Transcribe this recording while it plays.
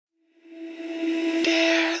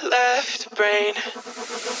left brain.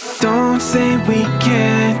 Don't say we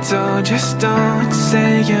can't, oh, just don't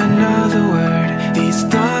say another word. These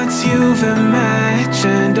thoughts you've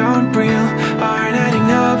imagined aren't real, aren't adding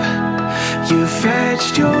up. You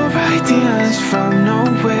fetched your ideas from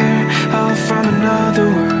nowhere, all from another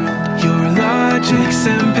world. Your logic's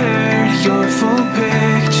impaired, your full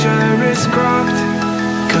picture is cropped.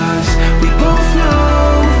 Cause we both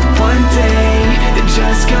know one day they're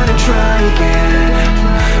just gonna try again.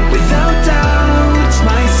 Without doubt,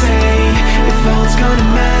 might say if all's gonna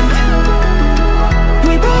mend.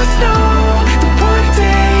 We both know that one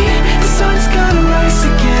day the sun's gonna rise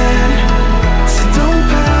again. So don't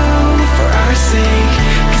pout for our sake,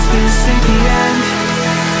 cause this ain't the end.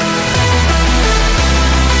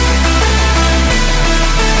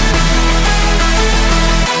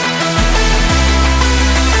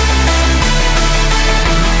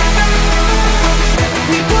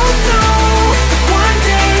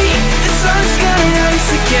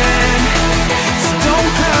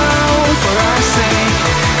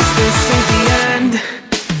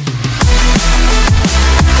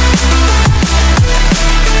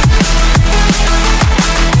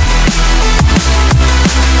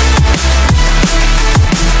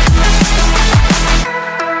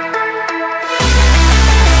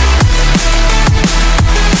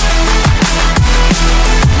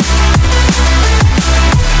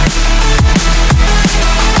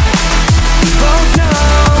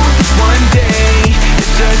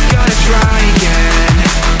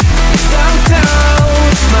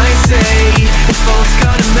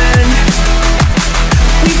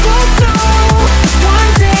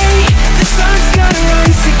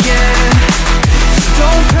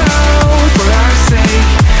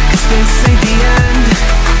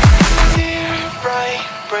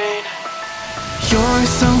 You're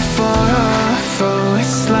so far off, oh,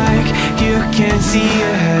 it's like you can't see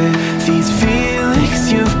ahead. These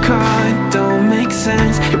feelings you've caught don't make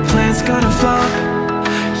sense, your plan's gonna flop.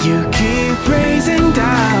 You keep raising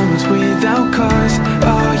doubts without cause,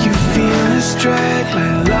 all you feel is dread.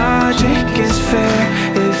 My logic is fair,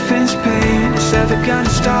 if it's pain, it's ever gonna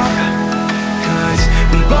stop. Cause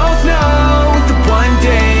we both know that one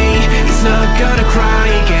day he's not gonna cry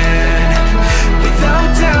again. Without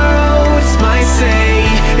doubt, might say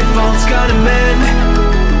if all's gonna mend.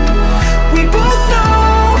 We both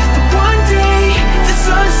know that one day the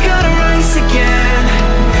sun's gonna rise again.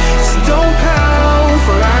 So don't pout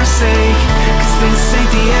for our sake, cause this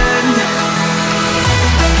ain't the end.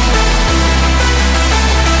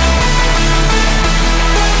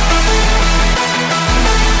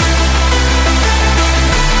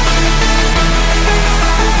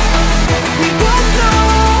 We both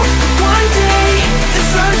know that one day the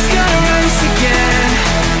sun's gonna rise again.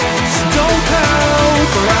 So don't pout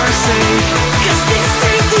for our sake, cause this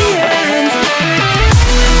ain't the end.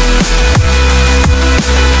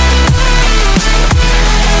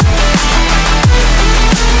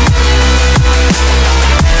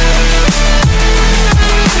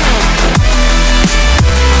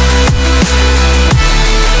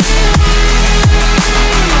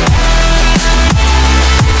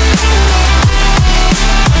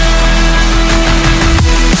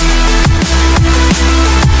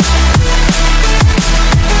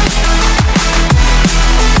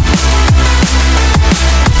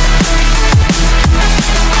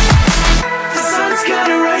 The sun's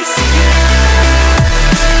gonna rise again.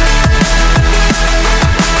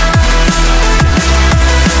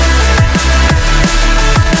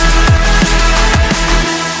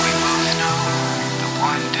 We both know that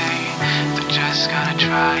one day they're just gonna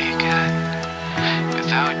try again.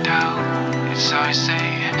 Without doubt, it's our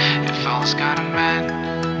say if all's gonna mend.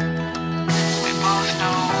 We both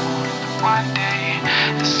know that one day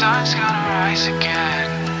the sun's gonna rise again.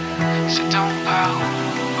 So don't pout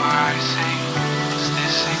for our sake.